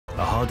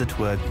hard at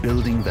work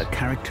building their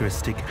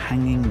characteristic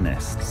hanging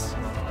nests.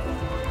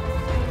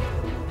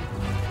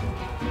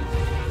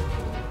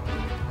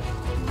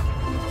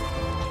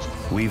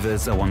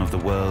 Weavers are one of the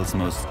world's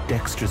most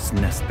dexterous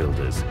nest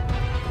builders,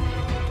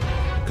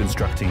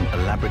 constructing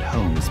elaborate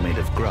homes made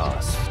of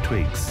grass,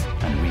 twigs,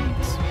 and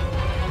reeds.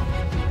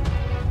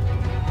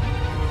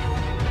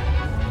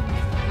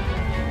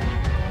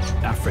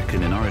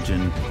 African in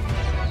origin,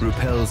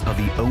 Rupels are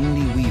the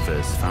only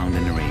weavers found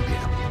in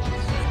Arabia.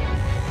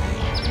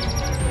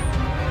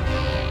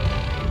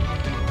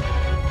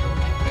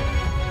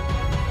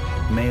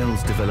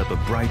 Males develop a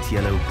bright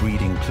yellow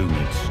breeding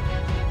plumage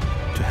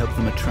to help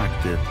them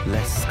attract the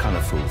less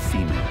colorful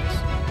females.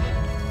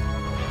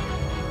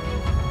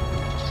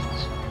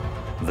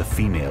 The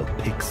female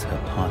picks her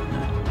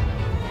partner.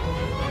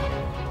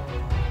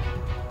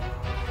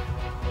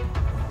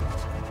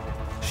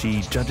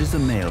 She judges a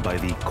male by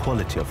the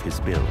quality of his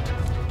build.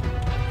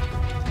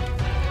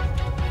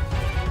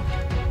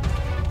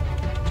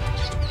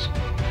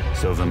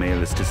 So if a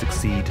male is to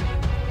succeed,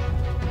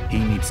 he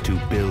needs to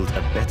build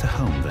a better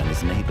home than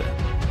his neighbor.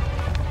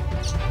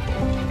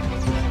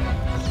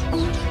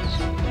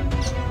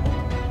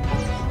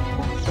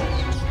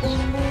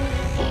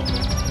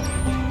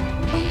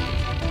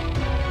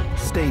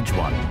 Stage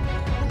 1.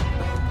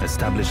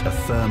 Establish a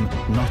firm,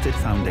 knotted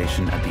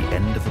foundation at the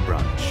end of a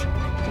branch.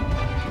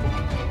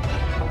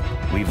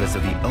 Weavers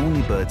are the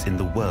only birds in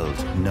the world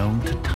known to